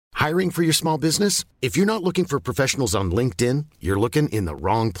Hiring for your small business? If you're not looking for professionals on LinkedIn, you're looking in the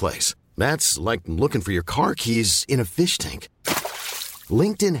wrong place. That's like looking for your car keys in a fish tank.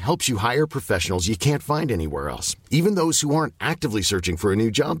 LinkedIn helps you hire professionals you can't find anywhere else, even those who aren't actively searching for a new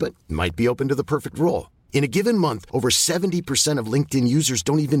job but might be open to the perfect role. In a given month, over 70% of LinkedIn users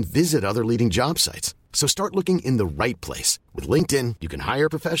don't even visit other leading job sites. So start looking in the right place. With LinkedIn, you can hire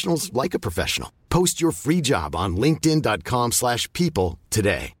professionals like a professional. Post your free job on linkedin.com/people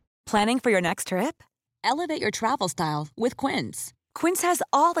today. Planning for your next trip? Elevate your travel style with Quince. Quince has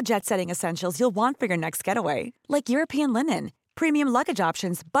all the jet-setting essentials you'll want for your next getaway, like European linen, premium luggage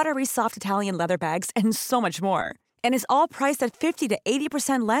options, buttery soft Italian leather bags, and so much more. And is all priced at 50 to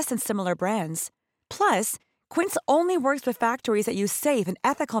 80% less than similar brands. Plus, Quince only works with factories that use safe and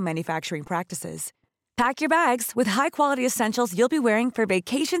ethical manufacturing practices. Pack your bags with high-quality essentials you'll be wearing for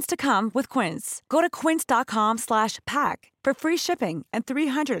vacations to come with Quince. Go to quince.com/pack for free shipping and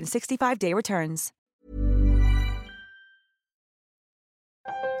 365-day returns.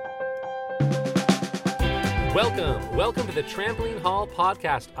 Welcome to the Trampoline Hall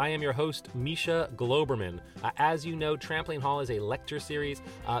podcast. I am your host, Misha Globerman. As you know, Trampoline Hall is a lecture series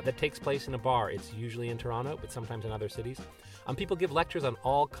that takes place in a bar. It's usually in Toronto, but sometimes in other cities. People give lectures on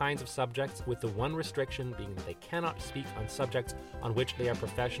all kinds of subjects, with the one restriction being that they cannot speak on subjects on which they are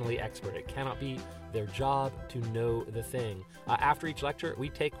professionally expert. It cannot be their job to know the thing. After each lecture, we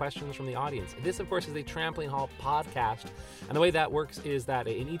take questions from the audience. This, of course, is a Trampoline Hall podcast, and the way that works is that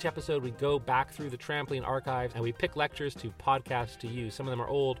in each episode, we go back through the Trampoline archives and we pick lectures to podcast to you. Some of them are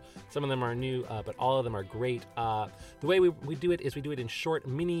old, some of them are new, but all of them are great. The way we do it is we do it in short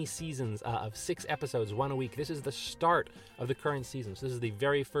mini seasons of 6 episodes, 1 a week. This is the start of the current season. So this is the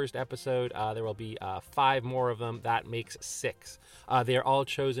very first episode. There will be 5 more of them. That makes 6. They are all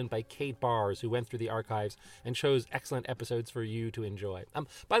chosen by Kate Bars, who went through the archives and chose excellent episodes for you to enjoy.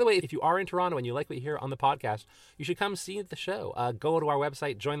 By the way, if you are in Toronto and you like what you hear on the podcast, you should come see the show. Go to our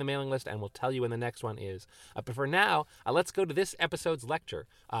website, join the mailing list, and we'll tell you when the next one is. But for now, let's go to this episode's lecture.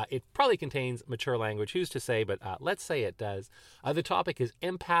 It probably contains mature language, who's to say, but let's say it does. The topic is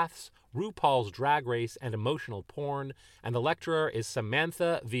empaths, RuPaul's Drag Race, and emotional porn, and the lecturer is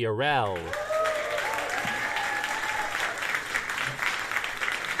Samantha Villarreal.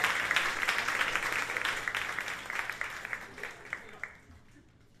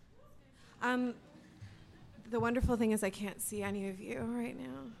 The wonderful thing is I can't see any of you right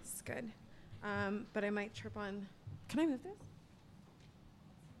now. It's good. But I might trip on... Can I move this?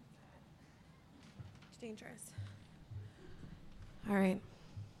 It's dangerous. All right.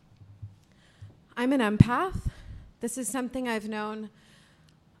 I'm an empath. This is something I've known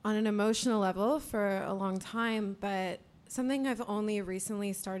on an emotional level for a long time, but something I've only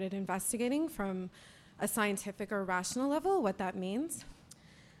recently started investigating from a scientific or rational level, what that means.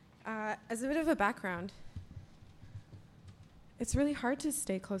 As a bit of a background, it's really hard to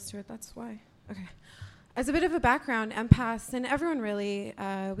stay close to it, that's why. Okay. As a bit of a background, empaths, and everyone really,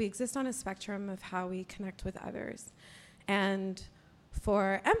 we exist on a spectrum of how we connect with others. And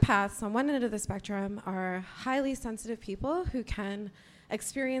for empaths, on one end of the spectrum are highly sensitive people who can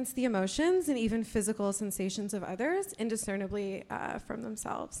experience the emotions and even physical sensations of others indiscernibly from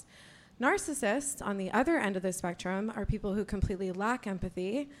themselves. Narcissists, on the other end of the spectrum, are people who completely lack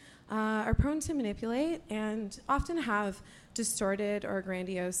empathy, are prone to manipulate, and often have distorted or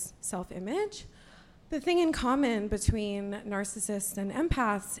grandiose self-image. The thing in common between narcissists and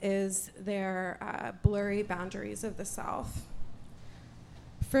empaths is their blurry boundaries of the self.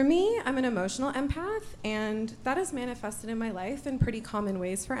 For me, I'm an emotional empath, and that is manifested in my life in pretty common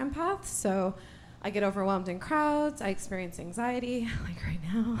ways for empaths. So I get overwhelmed in crowds, I experience anxiety, like right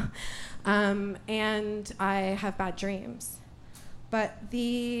now, and I have bad dreams. But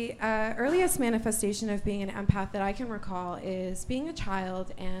the earliest manifestation of being an empath that I can recall is being a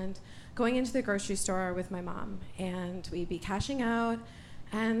child and going into the grocery store with my mom, and we'd be cashing out,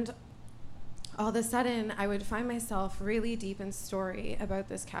 and all of a sudden I would find myself really deep in story about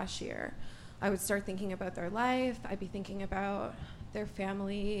this cashier. I would start thinking about their life, I'd be thinking about their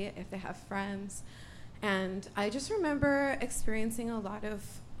family, if they have friends, and I just remember experiencing a lot of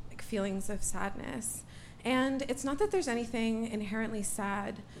feelings of sadness. And it's not that there's anything inherently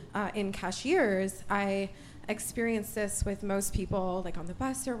sad in cashiers. I experience this with most people, like on the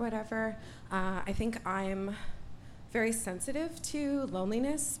bus or whatever. I think I'm very sensitive to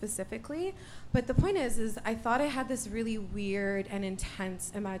loneliness specifically. But the point is I thought I had this really weird and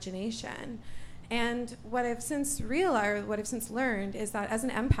intense imagination. And what I've since realized, what I've since learned is that as an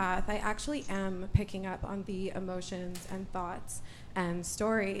empath, I actually am picking up on the emotions and thoughts and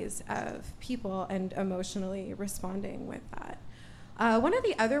stories of people and emotionally responding with that. One of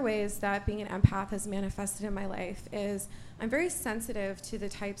the other ways that being an empath has manifested in my life is I'm very sensitive to the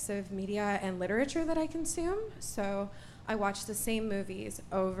types of media and literature that I consume. So I watch the same movies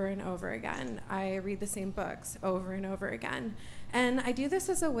over and over again. I read the same books over and over again. And I do this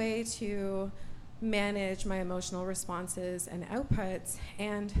as a way to manage my emotional responses and outputs.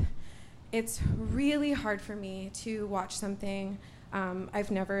 And it's really hard for me to watch something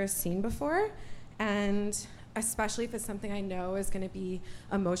I've never seen before, and especially if it's something I know is going to be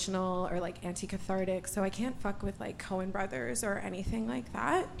emotional or like anti-cathartic. So I can't fuck with like Coen Brothers or anything like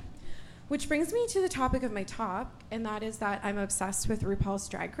that. Which brings me to the topic of my talk, and that is that I'm obsessed with RuPaul's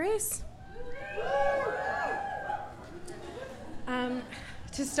Drag Race.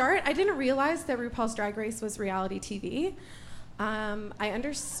 To start, I didn't realize that RuPaul's Drag Race was reality TV. I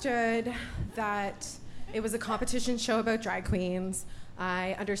understood that it was a competition show about drag queens.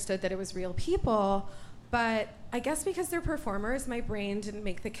 I understood that it was real people, but I guess because they're performers, my brain didn't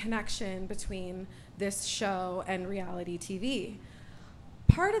make the connection between this show and reality TV.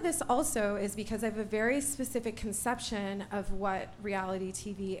 Part of this also is because I have a very specific conception of what reality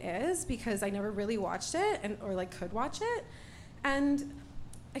TV is, because I never really watched it or like could watch it. And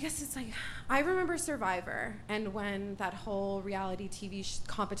I guess it's like, I remember Survivor and when that whole reality TV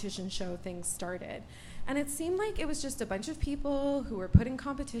competition show thing started. And it seemed like it was just a bunch of people who were put in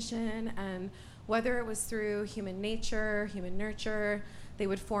competition, and whether it was through human nature, human nurture, they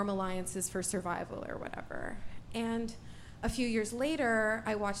would form alliances for survival or whatever. And a few years later,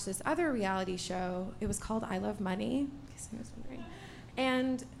 I watched this other reality show. It was called I Love Money, in case anyone was wondering.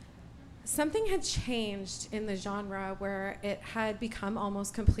 And something had changed in the genre where it had become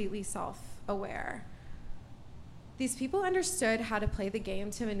almost completely self-aware. These people understood how to play the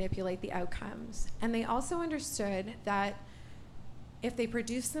game to manipulate the outcomes. And they also understood that if they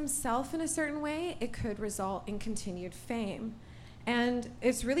produced themselves in a certain way, it could result in continued fame. And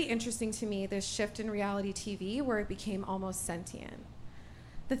it's really interesting to me, this shift in reality TV where it became almost sentient.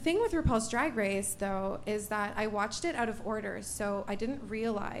 The thing with RuPaul's Drag Race, though, is that I watched it out of order, so I didn't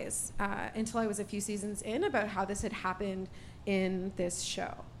realize until I was a few seasons in about how this had happened in this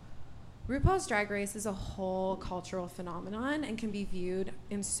show. RuPaul's Drag Race is a whole cultural phenomenon and can be viewed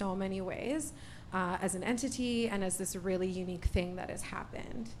in so many ways as an entity and as this really unique thing that has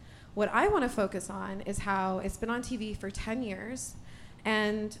happened. What I want to focus on is how it's been on TV for 10 years,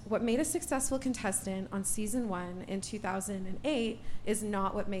 and what made a successful contestant on season 1 in 2008 is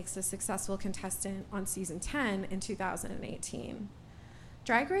not what makes a successful contestant on season 10 in 2018.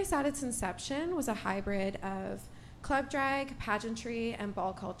 Drag Race at its inception was a hybrid of club drag, pageantry, and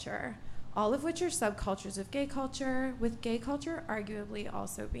ball culture, all of which are subcultures of gay culture, with gay culture arguably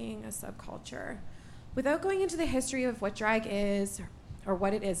also being a subculture. Without going into the history of what drag is or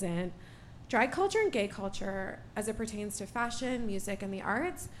what it isn't, drag culture and gay culture, as it pertains to fashion, music, and the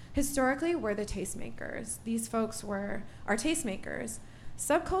arts, historically were the tastemakers. These folks are tastemakers.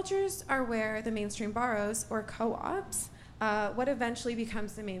 Subcultures are where the mainstream borrows, or co-ops, what eventually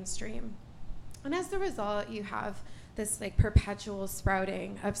becomes the mainstream. And as the result, you have this like perpetual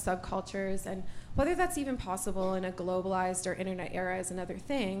sprouting of subcultures, and whether that's even possible in a globalized or internet era is another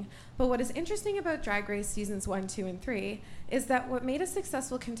thing. But what is interesting about Drag Race seasons 1, 2, and 3 is that what made a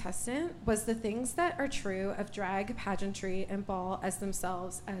successful contestant was the things that are true of drag, pageantry, and ball as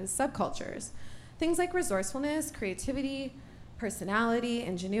themselves as subcultures. Things like resourcefulness, creativity, personality,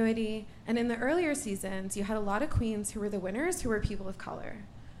 ingenuity, and in the earlier seasons, you had a lot of queens who were the winners who were people of color.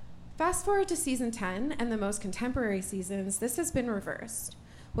 Fast forward to season 10 and the most contemporary seasons, this has been reversed.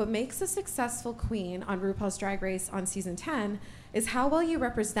 What makes a successful queen on RuPaul's Drag Race on season 10 is how well you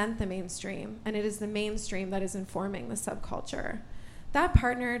represent the mainstream, and it is the mainstream that is informing the subculture. That,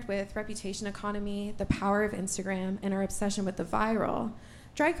 partnered with reputation economy, the power of Instagram, and our obsession with the viral,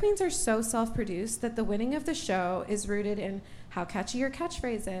 drag queens are so self-produced that the winning of the show is rooted in how catchy your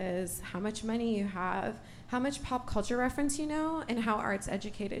catchphrase is, how much money you have, how much pop culture reference you know, and how arts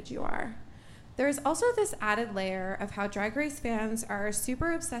educated you are. There is also this added layer of how Drag Race fans are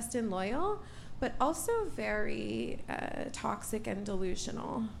super obsessed and loyal, but also very toxic and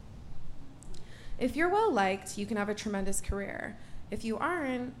delusional. If you're well-liked, you can have a tremendous career. If you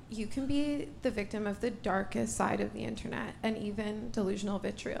aren't, you can be the victim of the darkest side of the internet and even delusional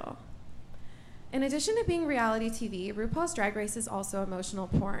vitriol. In addition to being reality TV, RuPaul's Drag Race is also emotional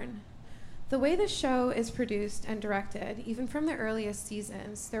porn. The way the show is produced and directed, even from the earliest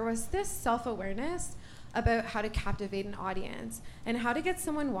seasons, there was this self-awareness about how to captivate an audience and how to get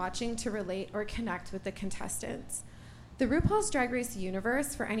someone watching to relate or connect with the contestants. The RuPaul's Drag Race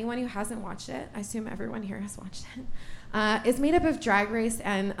universe, for anyone who hasn't watched it, I assume everyone here has watched it, is made up of Drag Race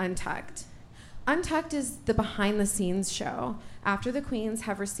and Untucked. Untucked is the behind-the-scenes show after the queens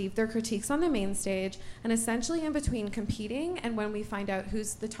have received their critiques on the main stage and essentially in between competing and when we find out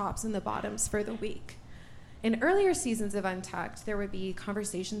who's the tops and the bottoms for the week. In earlier seasons of Untucked, there would be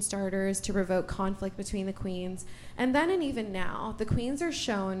conversation starters to provoke conflict between the queens, and then and even now, the queens are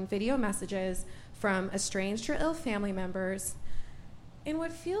shown video messages from estranged or ill family members in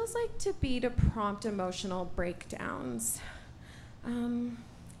what feels like to prompt emotional breakdowns.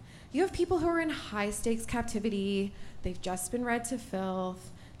 You have people who are in high-stakes captivity, they've just been read to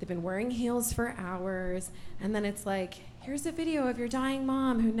filth, they've been wearing heels for hours, and then it's like, here's a video of your dying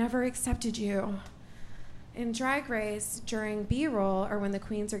mom who never accepted you. In Drag Race, during B-roll, or when the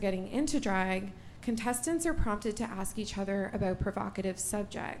queens are getting into drag, contestants are prompted to ask each other about provocative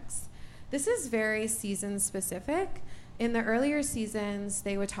subjects. This is very season-specific. In the earlier seasons,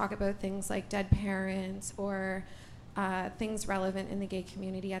 they would talk about things like dead parents or things relevant in the gay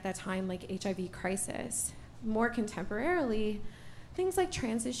community at that time, like HIV crisis. More contemporarily, things like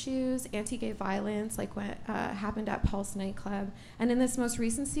trans issues, anti-gay violence, like what happened at Pulse nightclub. And in this most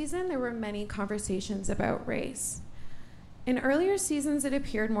recent season, there were many conversations about race. In earlier seasons, it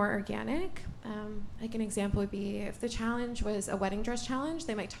appeared more organic. Like an example would be if the challenge was a wedding dress challenge,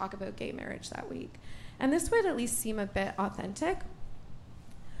 they might talk about gay marriage that week. And this would at least seem a bit authentic.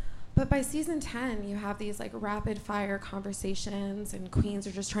 But by season 10, you have these like rapid fire conversations and queens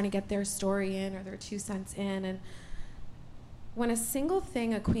are just trying to get their story in or their 2 cents in. And when a single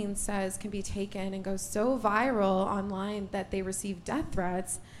thing a queen says can be taken and go so viral online that they receive death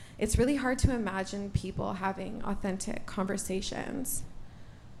threats, it's really hard to imagine people having authentic conversations.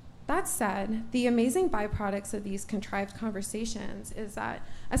 That said, the amazing byproducts of these contrived conversations is that,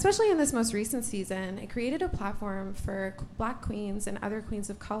 especially in this most recent season, it created a platform for Black queens and other queens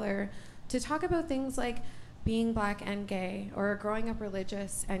of color to talk about things like being Black and gay, or growing up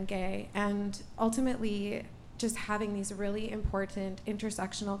religious and gay, and ultimately just having these really important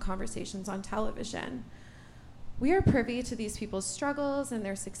intersectional conversations on television. We are privy to these people's struggles and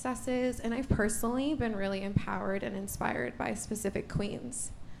their successes, and I've personally been really empowered and inspired by specific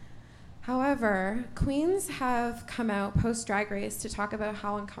queens. However, queens have come out post-Drag Race to talk about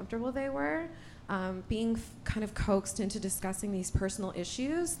how uncomfortable they were being kind of coaxed into discussing these personal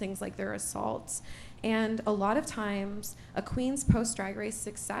issues, things like their assaults. And a lot of times, a queen's post-Drag Race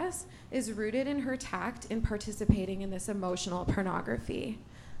success is rooted in her tact in participating in this emotional pornography.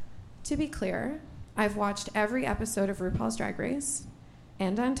 To be clear, I've watched every episode of RuPaul's Drag Race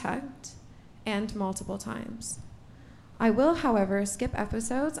and Untucked, and multiple times. I will, however, skip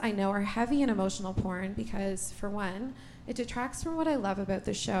episodes I know are heavy in emotional porn because, for one, it detracts from what I love about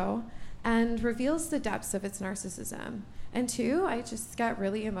the show and reveals the depths of its narcissism. And two, I just get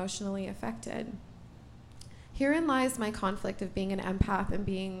really emotionally affected. Herein lies my conflict of being an empath and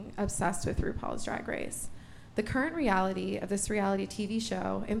being obsessed with RuPaul's Drag Race. The current reality of this reality TV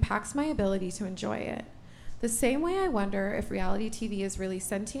show impacts my ability to enjoy it. The same way I wonder if reality TV is really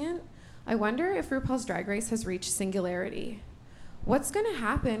sentient, I wonder if RuPaul's Drag Race has reached singularity. What's going to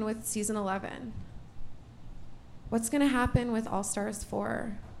happen with season 11? What's going to happen with All Stars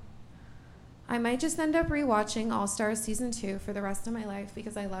 4? I might just end up rewatching All Stars season 2 for the rest of my life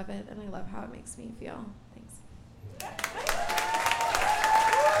because I love it and I love how it makes me feel. Thanks.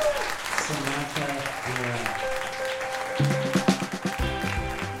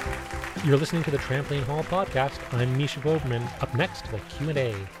 You're listening to the Trampoline Hall podcast. I'm Misha Globerman. Up next, the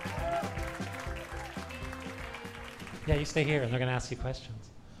Q&A. Yeah, you stay here and they're going to ask you questions.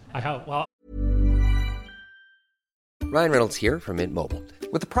 I hope. Well, Ryan Reynolds here from Mint Mobile.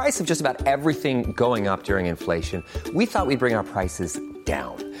 With the price of just about everything going up during inflation, we thought we'd bring our prices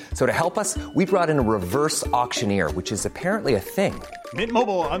down. So to help us, we brought in a reverse auctioneer, which is apparently a thing. Mint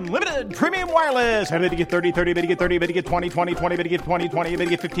Mobile Unlimited Premium Wireless. How to get 30, 30, bit to get 30, bit to get 20, 20, 20, bit to get 20, 20, bit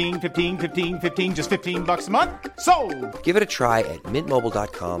to get 15, 15, 15, 15, just $15 a month? Sold! Give it a try at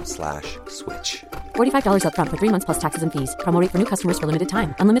mintmobile.com/switch. $45 up front for 3 months plus taxes and fees. Promo rate for new customers for limited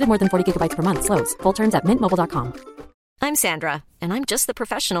time. Unlimited more than 40 gigabytes per month. Slows full terms at mintmobile.com. I'm Sandra, and I'm just the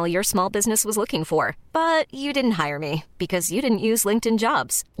professional your small business was looking for. But you didn't hire me because you didn't use LinkedIn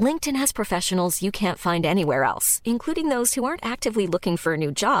Jobs. LinkedIn has professionals you can't find anywhere else, including those who aren't actively looking for a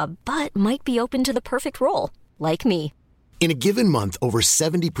new job, but might be open to the perfect role, like me. In a given month, over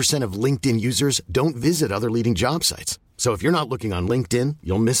 70% of LinkedIn users don't visit other leading job sites. So if you're not looking on LinkedIn,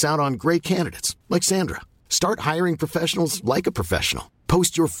 you'll miss out on great candidates like Sandra. Start hiring professionals like a professional.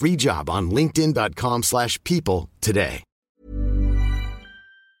 Post your free job on linkedin.com/people today.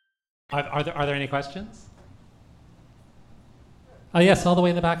 are there any questions? Oh, yes, all the way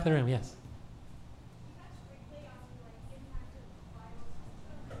in the back of the room, yes.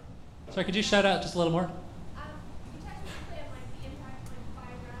 Sorry, could you shout out just a little more?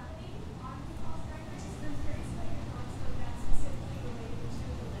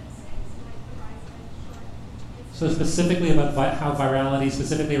 So specifically about how virality,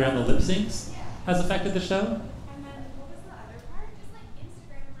 specifically around the lip syncs, has affected the show? And then what was the other part? Just like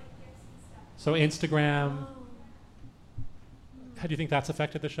Instagram and like gifts and stuff. So Instagram, how do you think that's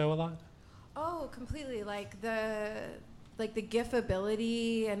affected the show a lot? Oh, completely. Like the GIF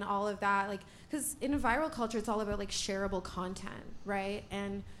ability and all of that. Like, because in viral culture, it's all about like shareable content, right?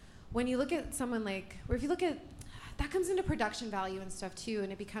 And when you look at someone like, or if you look at, that comes into production value and stuff too,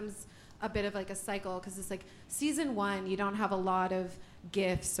 and it becomes a bit of like a cycle, because it's like season 1, you don't have a lot of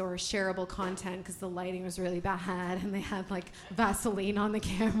GIFs or shareable content because the lighting was really bad and they had like Vaseline on the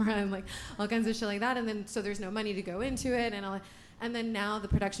camera and like all kinds of shit like that, and then so there's no money to go into it, and then now the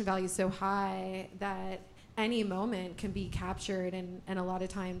production value is so high that any moment can be captured, and a lot of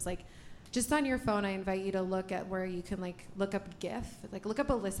times like just on your phone, I invite you to look at where you can like look up GIF, like look up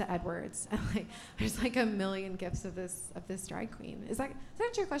Alyssa Edwards, and like there's like a million GIFs of this drag queen. Is that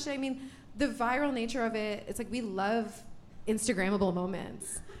your question? I mean, the viral nature of it, it's like we love Instagrammable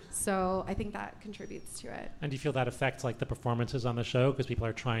moments. So I think that contributes to it. And do you feel that affects like the performances on the show, because people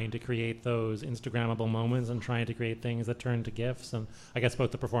are trying to create those Instagrammable moments and trying to create things that turn to GIFs, and I guess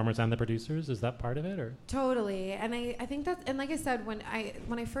both the performers and the producers, is that part of it? Or Totally. And I think that, and like I said, when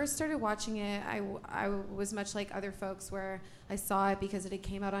I first started watching it, I was much like other folks where I saw it because it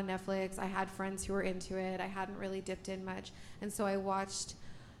came out on Netflix. I had friends who were into it. I hadn't really dipped in much, and so I watched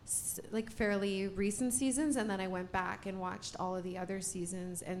like fairly recent seasons, and then I went back and watched all of the other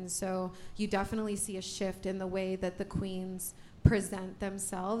seasons, and so you definitely see a shift in the way that the queens present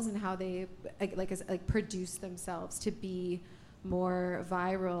themselves and how they like produce themselves to be more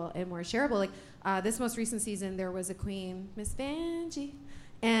viral and more shareable. Like this most recent season, there was a queen, Miss Vanjie,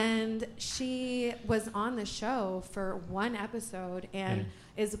 and she was on the show for one episode and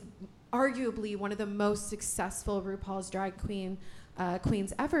is arguably one of the most successful RuPaul's Drag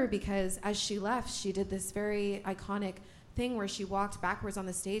Queens ever, because as she left, she did this very iconic thing where she walked backwards on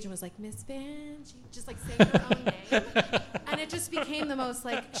the stage and was like, Miss Vanjie, just like saying her own name. And it just became the most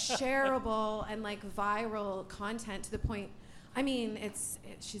like shareable and like viral content, to the point, I mean,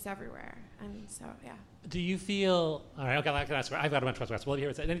 she's everywhere. And so, yeah. do you feel, all right, okay, I can ask, I've got a bunch of questions. Well,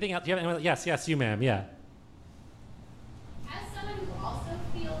 here, anything else? Do you have anyone? Yes, you, ma'am, yeah. As someone who also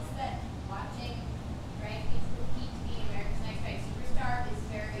feels that watching drag queens compete to be America's Next Drag Superstar is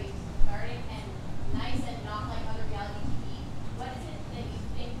very cathartic and nice and not like other reality TV, what is it that you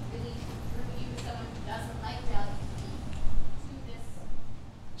think really drew you, someone who doesn't like reality TV,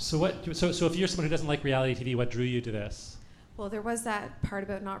 to this? So if you're someone who doesn't like reality TV, what drew you to this? Well, there was that part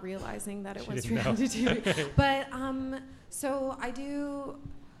about not realizing that it was didn't know. reality TV. But so I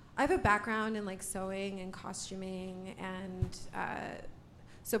have a background in like sewing and costuming, and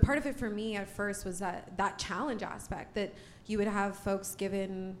so part of it for me at first was that challenge aspect, that you would have folks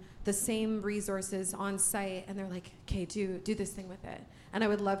given the same resources on site and they're like, okay, do this thing with it. And I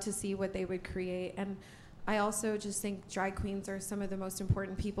would love to see what they would create. And I also just think drag queens are some of the most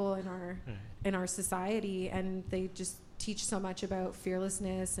important people in our society, and they just teach so much about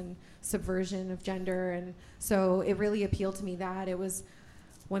fearlessness and subversion of gender. And so it really appealed to me that it was,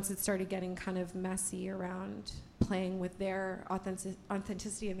 once it started getting kind of messy around playing with their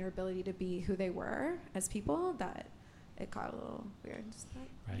authenticity and their ability to be who they were as people, that it got a little weird.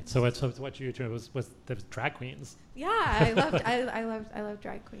 Right. So what you drew was the drag queens. Yeah, I loved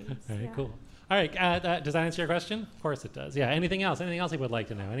drag queens. All right, yeah. cool. All right, does that answer your question? Of course it does. Yeah. Anything else? Anything else you would like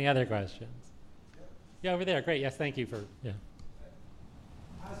to know? Any other questions? Yeah, over there. Great. Yes, thank you for. Yeah.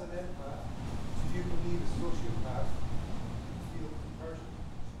 As an empath, do you believe a sociopath can feel compassion?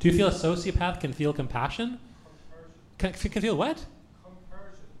 Do you feel a sociopath can feel compassion? Can feel what?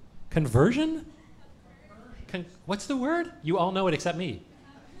 Conversion. What's the word? You all know it except me.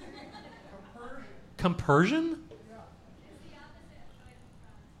 Compersion?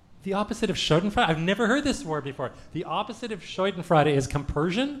 The opposite of Schadenfreude? I've never heard this word before. The opposite of Schadenfreude is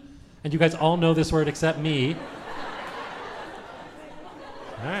compersion, and you guys all know this word except me.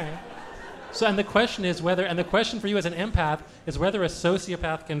 All right. So, and the question is whether, and the question for you as an empath is whether a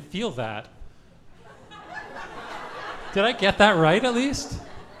sociopath can feel that. Did I get that right, at least?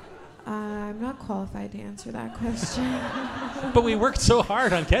 I'm not qualified to answer that question. But we worked so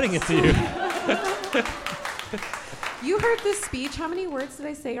hard on getting it to you. You heard this speech. How many words did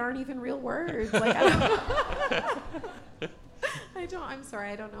I say aren't even real words? Like, I don't I'm sorry,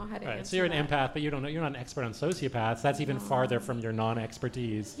 I don't know how to Right, answer so you're an that. empath, but you're not an expert on sociopaths. That's even farther from your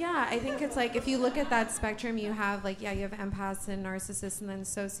non-expertise. Yeah, I think it's like if you look at that spectrum, you have you have empaths and narcissists, and then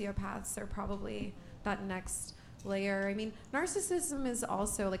sociopaths are probably that next layer. I mean, narcissism is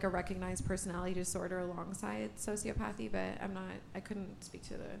also like a recognized personality disorder alongside sociopathy, but I couldn't speak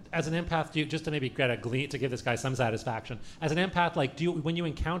to the... As an empath, just to maybe get a glean, to give this guy some satisfaction, as an empath, when you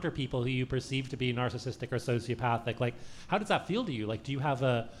encounter people who you perceive to be narcissistic or sociopathic, how does that feel to you? Do you have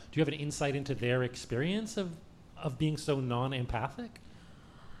an insight into their experience of being so non-empathic?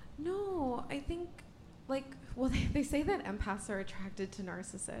 No, I think they say that empaths are attracted to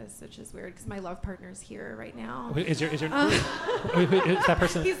narcissists, which is weird because my love partner's here right now. Is that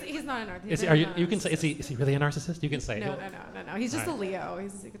person? He's not a narcissist. Is he really a narcissist? You can say. No. He's just a Leo.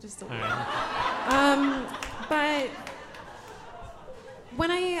 He's just a Leo. But when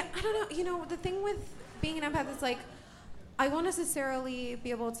I don't know, the thing with being an empath is I won't necessarily be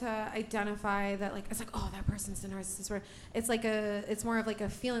able to identify that it's oh, that person's a narcissist, or it's more of a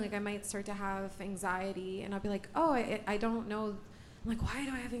feeling I might start to have anxiety, and I'll be oh, I don't know, I'm why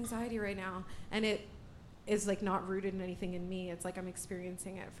do I have anxiety right now? And it is not rooted in anything in me. It's I'm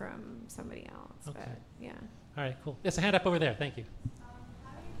experiencing it from somebody else. Okay. But yeah. All right, cool. There's a hand up over there. Thank you.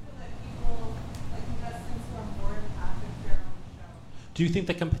 How do you feel that people, contestants who are more empathic fare on the show? Do you think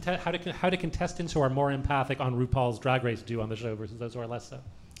that how do contestants who are more empathic on RuPaul's Drag Race do on the show versus those who are less so?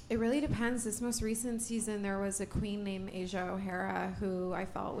 It really depends. This most recent season, there was a queen named Asia O'Hara who I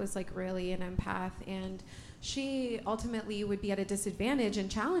felt was really an empath, and she ultimately would be at a disadvantage in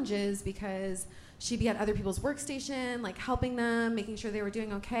challenges because she'd be at other people's workstation, helping them, making sure they were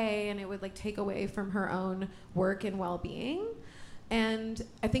doing okay, and it would take away from her own work and well-being. And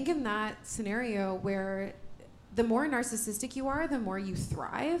I think in that scenario where the more narcissistic you are, the more you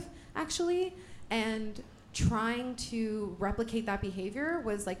thrive, actually, and trying to replicate that behavior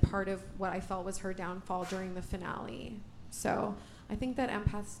was part of what I felt was her downfall during the finale. So I think that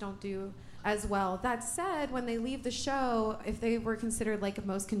empaths don't do as well. That said, when they leave the show, if they were considered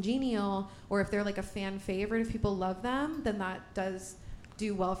most congenial, or if they're a fan favorite, if people love them, then that does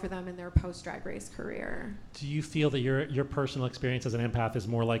do well for them in their post-Drag Race career. Do you feel that your personal experience as an empath is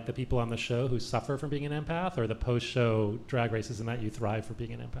more like the people on the show who suffer from being an empath, or the post-show Drag Races and that you thrive for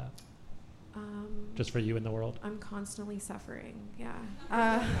being an empath? Just for you in the world? I'm constantly suffering, yeah.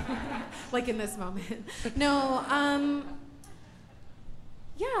 In this moment. No,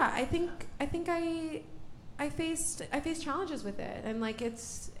 yeah, I think I faced challenges with it, and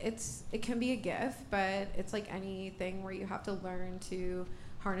it can be a gift, but it's anything where you have to learn to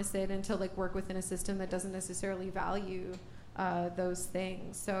harness it and to work within a system that doesn't necessarily value those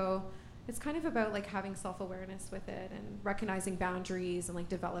things. So it's kind of about having self-awareness with it and recognizing boundaries and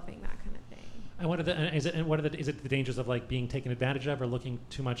developing that kind of thing. And is it the dangers of being taken advantage of or looking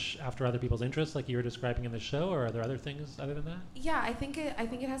too much after other people's interests, like you were describing in the show, or are there other things other than that? Yeah, I think it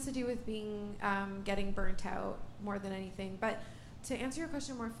has to do with being getting burnt out more than anything. But to answer your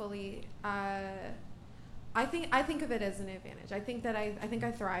question more fully, I think of it as an advantage. I think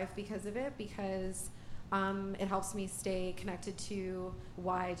I thrive because of it, because it helps me stay connected to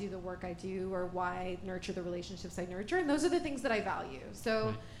why I do the work I do, or why I nurture the relationships I nurture, and those are the things that I value. So.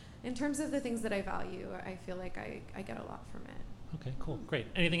 Right. In terms of the things that I value, I feel like I get a lot from it. Okay, cool, great.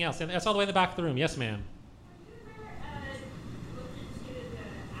 Anything else? And that's all the way in the back of the room. Yes, ma'am. Have you ever looked into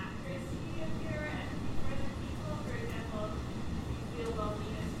the accuracy of your empathy for other people? For example, if you feel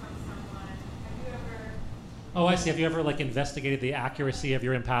loneliness from someone, have you ever... Oh, I see. Have you ever investigated the accuracy of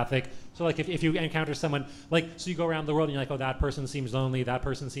your empathic? So if you encounter someone, so you go around the world and you're oh, that person seems lonely, that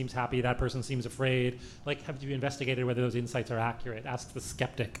person seems happy, that person seems afraid. Have you investigated whether those insights are accurate? Ask the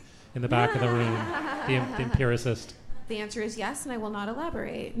skeptic in the back of the room, the empiricist. The answer is yes, and I will not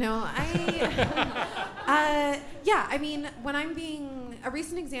elaborate. No, yeah, I mean, a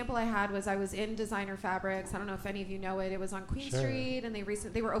recent example I had was I was in Designer Fabrics. I don't know if any of you know it. It was on Queen Street, and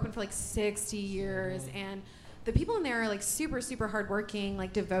they were open for 60 years, and the people in there are super, super hardworking,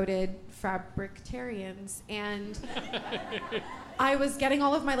 devoted fabrictarians, and I was getting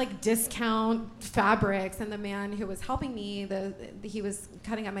all of my discount fabrics, and the man who was helping me, he was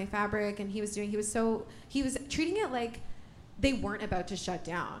cutting up my fabric, and he was treating it like they weren't about to shut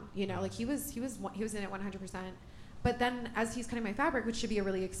down, he was in it 100%. But then as he's cutting my fabric, which should be a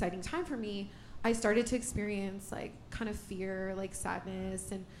really exciting time for me, I started to experience kind of fear,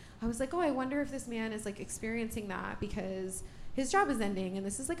 sadness, and I was oh, I wonder if this man is experiencing that because his job is ending, and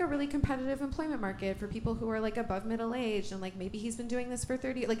this is a really competitive employment market for people who are above middle age, and maybe he's been doing this for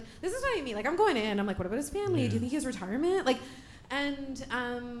 30. This is what I mean. I'm going in. I'm what about his family? Yeah. Do you think he has retirement?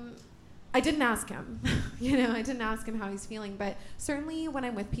 I didn't ask him, I didn't ask him how he's feeling, but certainly when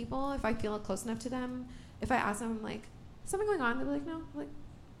I'm with people, if I feel close enough to them, if I ask them, I'm like, something going on? They'll be like, no. I'm like,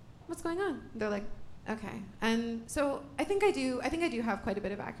 what's going on? They're like, okay. And so I think I do have quite a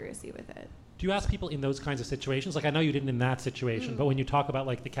bit of accuracy with it. Do you ask people in those kinds of situations? Like, I know you didn't in that situation, but when you talk about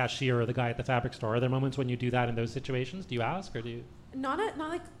like the cashier or the guy at the fabric store, are there moments when you do that in those situations? Do you ask, or do you? Not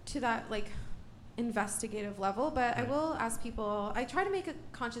like to that like investigative level, but I will ask people. I try to make a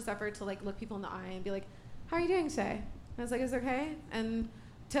conscious effort to like look people in the eye and be like, how are you doing today? And I was like, is it okay? And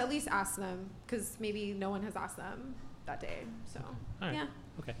to at least ask them, because maybe no one has asked them that day. So All right. Yeah.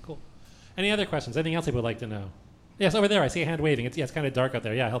 Okay, cool. Any other questions? Anything else people would like to know? Yes, over there. I see a hand waving. It's kind of dark out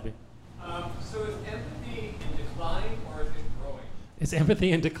there. Yeah, help me. So is empathy in decline or is it growing? Is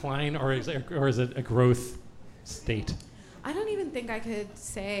empathy in decline or is it a growth state? I don't even think I could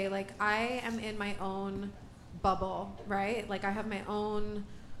say, like, I am in my own bubble, right? Like, I have my own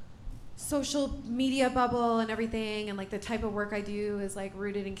social media bubble and everything, and like the type of work I do is like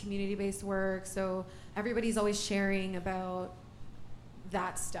rooted in community-based work, so everybody's always sharing about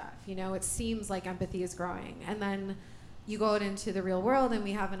that stuff, it seems like empathy is growing. And then you go out into the real world and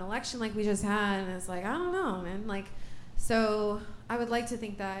we have an election like we just had, and it's like, I don't know, man. Like, so I would like to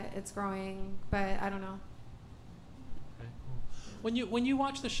think that it's growing, but I don't know. When you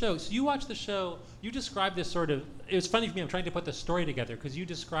watch the show, you describe this sort of, it was funny for me, I'm trying to put the story together, because you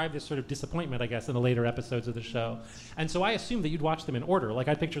describe this sort of disappointment, I guess, in the later episodes of the show. And so I assumed that you'd watch them in order. Like,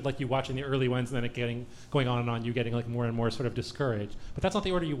 I pictured like you watching the early ones and then it going on and on, you getting like more and more sort of discouraged. But that's not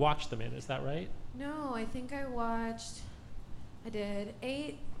the order you watched them in, is that right? No, I think I did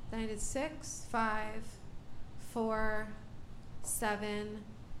 8, then I did 6, 5, 4, 7,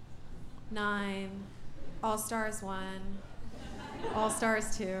 9, All Stars 1, All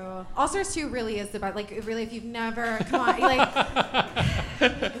Stars 2. All Stars 2 really is the best. Like, really, if you've never, come on, like,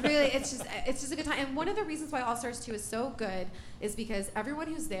 really, it's just a good time. And one of the reasons why All Stars 2 is so good is because everyone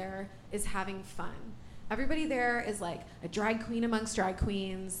who's there is having fun. Everybody there is like a drag queen amongst drag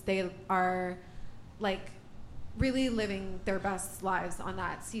queens. They are like really living their best lives on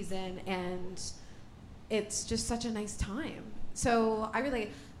that season, and it's just such a nice time. So I really,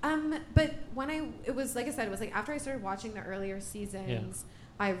 but it was like after I started watching the earlier seasons,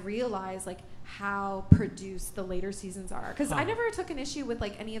 I realized like how produced the later seasons are. Because I never took an issue with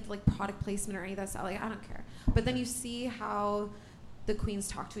like any of like product placement or any of that stuff. Like, I don't care. But then you see how the queens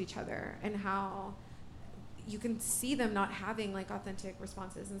talk to each other and how you can see them not having like authentic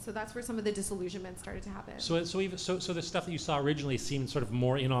responses, and so that's where some of the disillusionment started to happen. So the stuff that you saw originally seemed sort of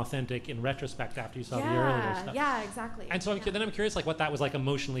more inauthentic in retrospect after you saw the earlier stuff. Yeah, exactly. And so then I'm curious, like, what that was like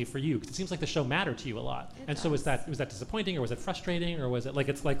emotionally for you, because it seems like the show mattered to you a lot. So was that disappointing, or was it frustrating, or was it like,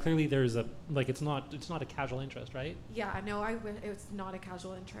 it's like clearly there's a like it's not a casual interest, right? Yeah, no, it's not a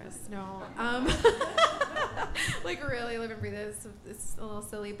casual interest. No, like really live and breathe it. It's a little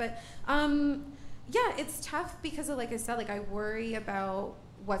silly, but. Yeah, it's tough because of, like I said, like I worry about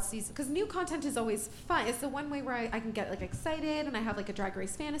what season, because new content is always fun. It's the one way where I can get like excited, and I have like a Drag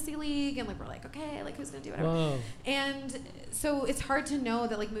Race Fantasy League, and like we're like, okay, like who's gonna do whatever. Whoa. And so it's hard to know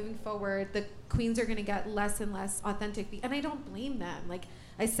that like moving forward, the queens are gonna get less and less authentic, and I don't blame them. Like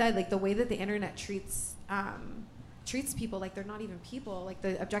I said, like the way that the internet treats people like they're not even people. Like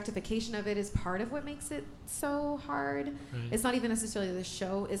the objectification of it is part of what makes it so hard. Right. It's not even necessarily the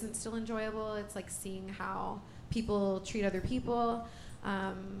show isn't still enjoyable. It's like seeing how people treat other people.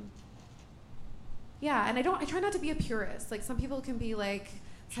 Yeah, and I try not to be a purist. Like some people can be like,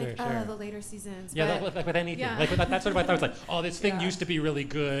 Sure. the later seasons. Yeah, but like with anything. Yeah. Like that's sort of what I thought. It was like, oh, this thing used to be really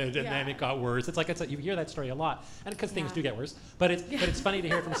good, and Yeah. then it got worse. It's like you hear that story a lot, and because things do get worse. But it's funny to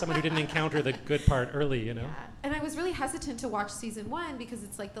hear from someone who didn't encounter the good part early, you know. Yeah. And I was really hesitant to watch season 1 because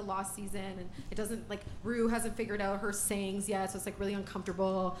it's like the lost season, and it doesn't like Rue hasn't figured out her sayings yet, so it's like really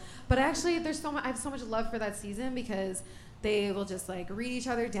uncomfortable. But actually, I have so much love for that season because they will just like read each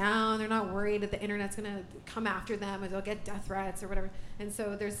other down. They're not worried that the internet's gonna come after them or they'll get death threats or whatever. And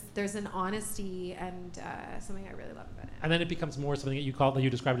so there's an honesty and something I really love about it. And then it becomes more something that you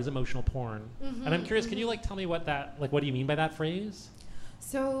described as emotional porn. Mm-hmm, and I'm curious, can you like tell me what do you mean by that phrase?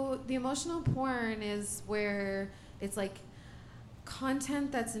 So the emotional porn is where it's like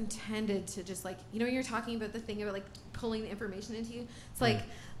content that's intended to just like, you know, you're talking about the thing about like pulling the information into you. It's like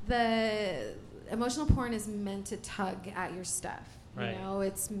the emotional porn is meant to tug at your stuff. Right. You know,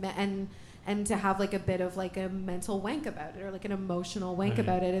 it's and to have like a bit of like a mental wank about it or like an emotional wank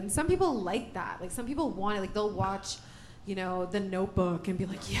about it. And some people like that. Like some people want it. Like they'll watch, you know, The Notebook and be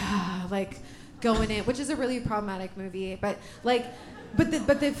like, yeah, like going in, which is a really problematic movie. But like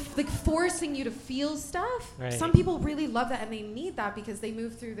the like forcing you to feel stuff. Right. Some people really love that and they need that because they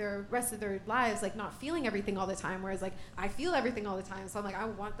move through their rest of their lives like not feeling everything all the time. Whereas like I feel everything all the time, so I'm like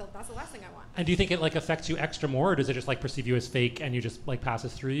that's the last thing I want. And do you think it like affects you extra more, or does it just like perceive you as fake and you just like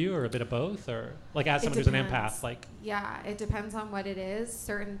passes through you, or a bit of both, or like as someone who's an empath, like? Yeah, it depends on what it is.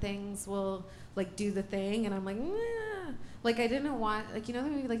 Certain things will like do the thing, and I'm like, nah. Like I didn't want like the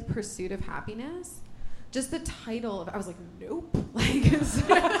movie like Pursuit of Happiness. Just the title of it, I was like, nope. Like, wait, the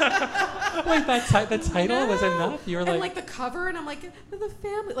title was enough? You were and like the cover, and I'm like, the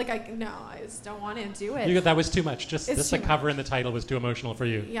family. Like, I just don't want to do it. That was too much. Just the much. cover and the title was too emotional for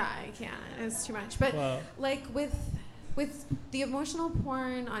you. Yeah, I can't. It's too much. But like with the emotional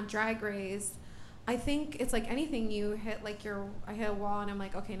porn on Drag Race, I think it's like anything. You hit like I hit a wall, and I'm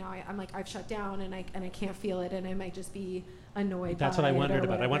like, okay, now I'm like I've shut down, and I can't feel it, and I might just be annoyed. That's what I wondered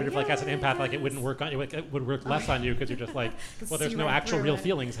about. I wondered if, like, as an empath, like, it wouldn't work on you. It would work less on you because you're just like, well, there's no actual real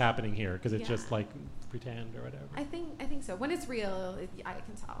feelings happening here because it's just like pretend or whatever. I think so. When it's real, I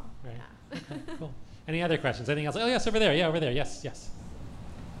can tell. Right. Yeah. Okay, cool. Any other questions? Anything else? Oh, yes, over there. Yeah, over there. Yes. Do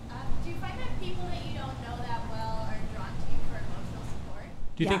you find that people that you don't know that well are drawn to you for emotional support?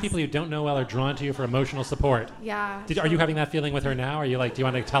 Do you think people you don't know well are drawn to you for emotional support? Yeah. Are you having that feeling with her now? Are you like, do you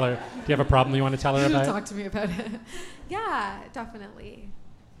want to tell her? Do you have a problem you want to tell her about? Talk to me about it. Yeah, definitely.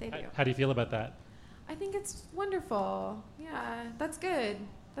 They do. How do you feel about that? I think it's wonderful. Yeah, that's good.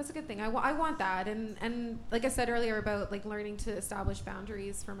 That's a good thing. I want that. And like I said earlier about like learning to establish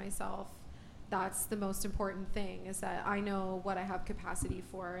boundaries for myself, that's the most important thing, is that I know what I have capacity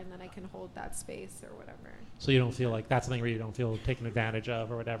for, and then I can hold that space or whatever. So you don't feel like that's something where you don't feel taken advantage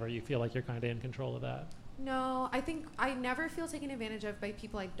of or whatever. You feel like you're kind of in control of that. No, I think I never feel taken advantage of by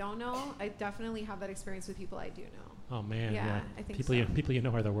people I don't know. I definitely have that experience with people I do know. Oh man, yeah. I think people you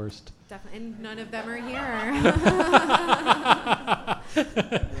know are the worst. Definitely, and none of them are here.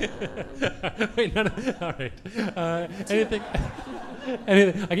 Wait, all right. Anything?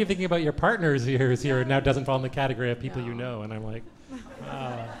 I keep thinking about your partners here now doesn't fall in the category of people you know, and I'm like,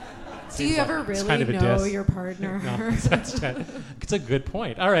 do you ever really kind of know your partner? No, it's a good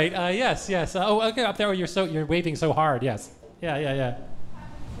point. All right. Yes. Oh, okay. Up there, you're waving so hard. Yes. Yeah.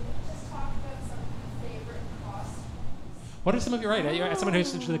 What are some of your You're someone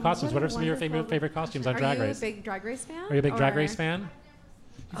who's into the costumes. What are some of your favorite costumes on Drag Race? Are you a big Drag Race fan? Are you a big Drag Race fan?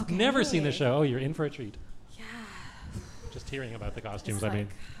 You've never seen the show. Oh, you're in for a treat. Yeah. Just hearing about the costumes. It's I mean,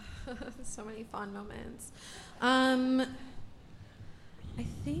 so many fun moments. I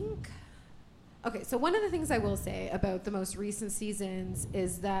think. Okay, so one of the things I will say about the most recent seasons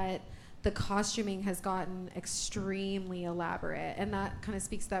is that the costuming has gotten extremely elaborate, and that kind of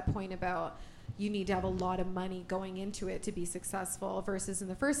speaks to that point about you need to have a lot of money going into it to be successful, versus in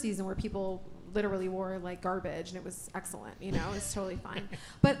the first season where people literally wore like garbage and it was excellent, it was totally fine.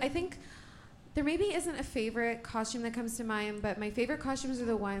 But I think there maybe isn't a favorite costume that comes to mind, but my favorite costumes are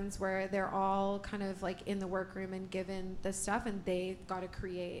the ones where they're all kind of like in the workroom and given the stuff and they got to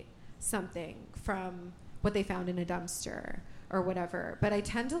create something from what they found in a dumpster or whatever. But I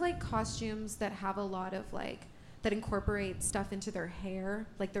tend to like costumes that have a lot of like that incorporate stuff into their hair.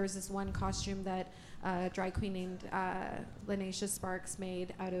 Like there was this one costume that a drag queen named Lanacia Sparks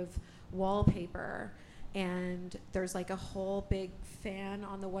made out of wallpaper, and there's like a whole big fan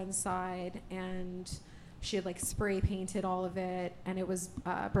on the one side, and she had like spray painted all of it, and it was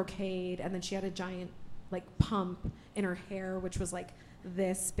brocade, and then she had a giant like pump in her hair which was like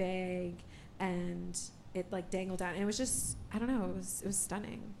this big, and it like dangled down, and it was just, I don't know, it was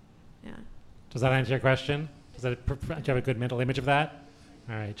stunning. Yeah. Does that answer your question? Do you have a good mental image of that?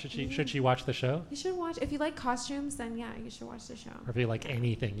 All right. Should she watch the show? You should watch. If you like costumes, then yeah, you should watch the show. Or if you like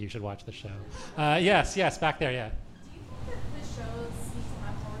anything, you should watch the show. Yes, back there, yeah. Do you think that the shows need to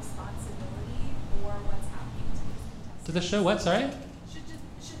have more responsibility for what's happening to these contestants? To the show, what? Sorry?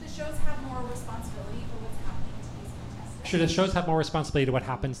 Should the shows have more responsibility for what's happening to these contestants? Should the shows have more responsibility to what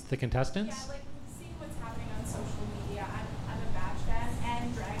happens to the contestants? Yeah, like seeing what's happening on social media. I'm a Batch fan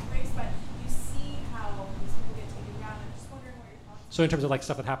and Drag Race, but you see how these people get taken down. I'm just wondering what your thoughts are. So in terms of like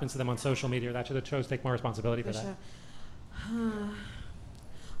stuff that happens to them on social media, that should the shows take more responsibility for that?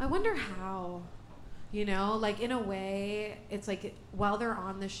 I wonder how. Like in a way, it's like while they're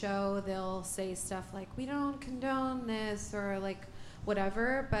on the show, they'll say stuff like, we don't condone this or like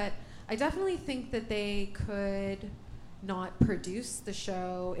whatever. But I definitely think that they could not produce the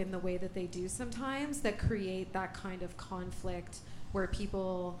show in the way that they do sometimes, that create that kind of conflict where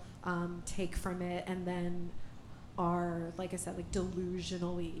people take from it and then are, like I said, like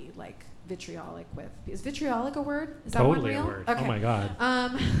delusionally like vitriolic with. Is vitriolic a word? Is that Totally one real? a word. Okay. Oh my God.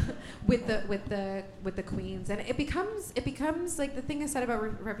 With the queens, and it becomes like the thing I said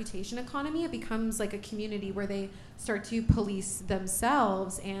about reputation economy. It becomes like a community where they start to police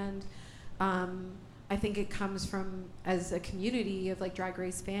themselves, and I think it comes from, as a community of like Drag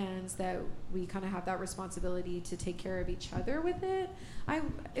Race fans, that we kind of have that responsibility to take care of each other with it.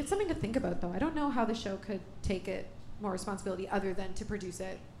 It's something to think about, though. I don't know how the show could take it more responsibility other than to produce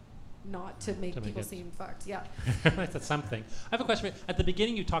it, not to make people seem fucked. Yeah. That's something. I have a question. At the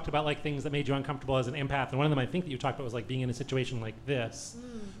beginning, you talked about like things that made you uncomfortable as an empath, and one of them I think that you talked about was like being in a situation like this.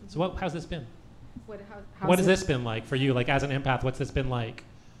 So how's this been? What has this been like for you? Like as an empath, what's this been like?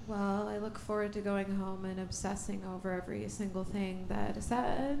 Well, I look forward to going home and obsessing over every single thing that is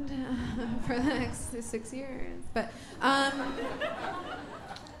said for the next 6 years. But,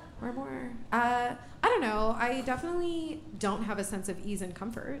 or more. I don't know. I definitely don't have a sense of ease and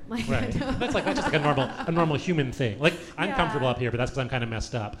comfort. Like, right. That's just like a normal human thing. Like I'm comfortable up here, but that's because I'm kind of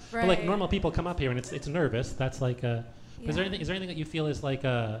messed up. Right. But like normal people come up here and it's nervous. That's like Is there anything that you feel is like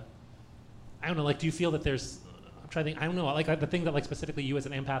I don't know. Like, do you feel that there's? I don't know, like the thing that like specifically you as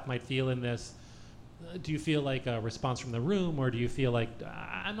an empath might feel in this, do you feel like a response from the room, or do you feel like,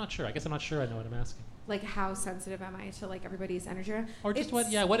 I'm not sure, I guess I'm not sure I know what I'm asking. Like how sensitive am I to like everybody's energy? Or just what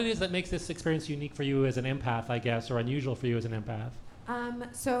it is that makes this experience unique for you as an empath, I guess, or unusual for you as an empath?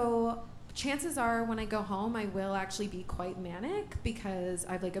 So chances are when I go home, I will actually be quite manic because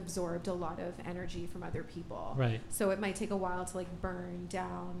I've like absorbed a lot of energy from other people. Right. So it might take a while to like burn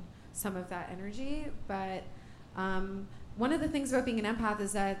down some of that energy, but one of the things about being an empath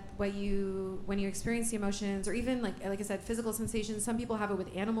is that when you experience the emotions, or even like I said, physical sensations, some people have it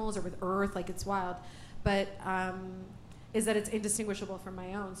with animals or with earth, like it's wild, but is that it's indistinguishable from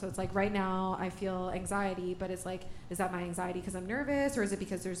my own. So it's like right now I feel anxiety, but it's like, is that my anxiety because I'm nervous, or is it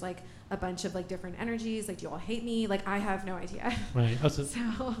because there's like a bunch of like different energies? Like, do you all hate me? Like, I have no idea. Right. Oh, so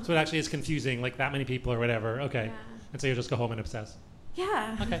it actually is confusing, like that many people or whatever. Okay. Yeah. And so you just go home and obsess.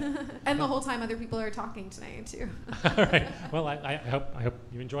 Yeah. Okay. And the whole time other people are talking tonight too. All right. Well, I hope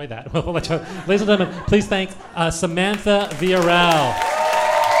you enjoyed that. We'll let you, ladies and gentlemen, please thank Samantha Villarreal.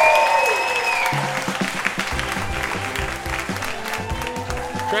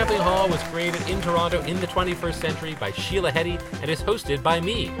 Trampoline Hall was created in Toronto in the 21st century by Sheila Heti and is hosted by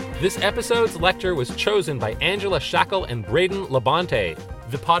me. This episode's lecture was chosen by Angela Shackle and Braden Labonte.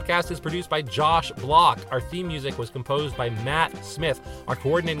 The podcast is produced by Josh Block. Our theme music was composed by Matt Smith. Our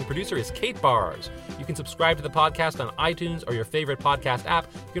coordinating producer is Kate Bars. You can subscribe to the podcast on iTunes or your favorite podcast app.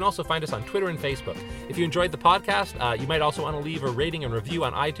 You can also find us on Twitter and Facebook. If you enjoyed the podcast, you might also want to leave a rating and review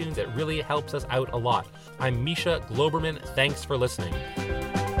on iTunes. It really helps us out a lot. I'm Misha Globerman. Thanks for listening.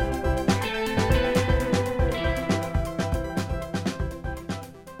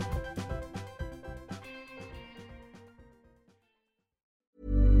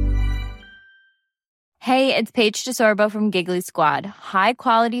 Hey, it's Paige DeSorbo from Giggly Squad. High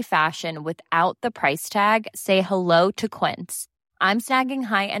quality fashion without the price tag. Say hello to Quince. I'm snagging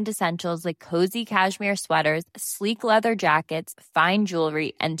high-end essentials like cozy cashmere sweaters, sleek leather jackets, fine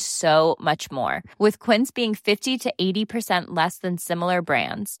jewelry, and so much more. With Quince being 50 to 80% less than similar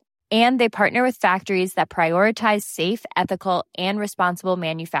brands. And they partner with factories that prioritize safe, ethical, and responsible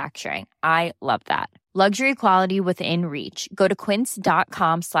manufacturing. I love that. Luxury quality within reach. Go to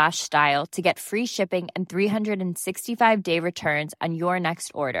quince.com/style to get free shipping and 365-day returns on your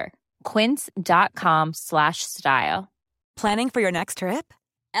next order. Quince.com/style. Planning for your next trip?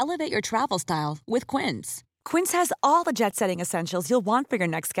 Elevate your travel style with Quince. Quince has all the jet-setting essentials you'll want for your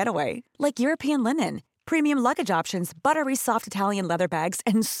next getaway, like European linen, premium luggage options, buttery soft Italian leather bags,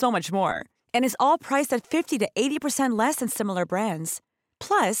 and so much more. And is all priced at 50 to 80% less than similar brands.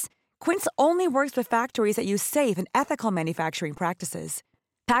 Plus, Quince only works with factories that use safe and ethical manufacturing practices.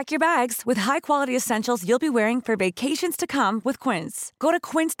 Pack your bags with high-quality essentials you'll be wearing for vacations to come with Quince. Go to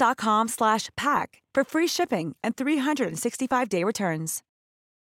quince.com/pack for free shipping and 365-day returns.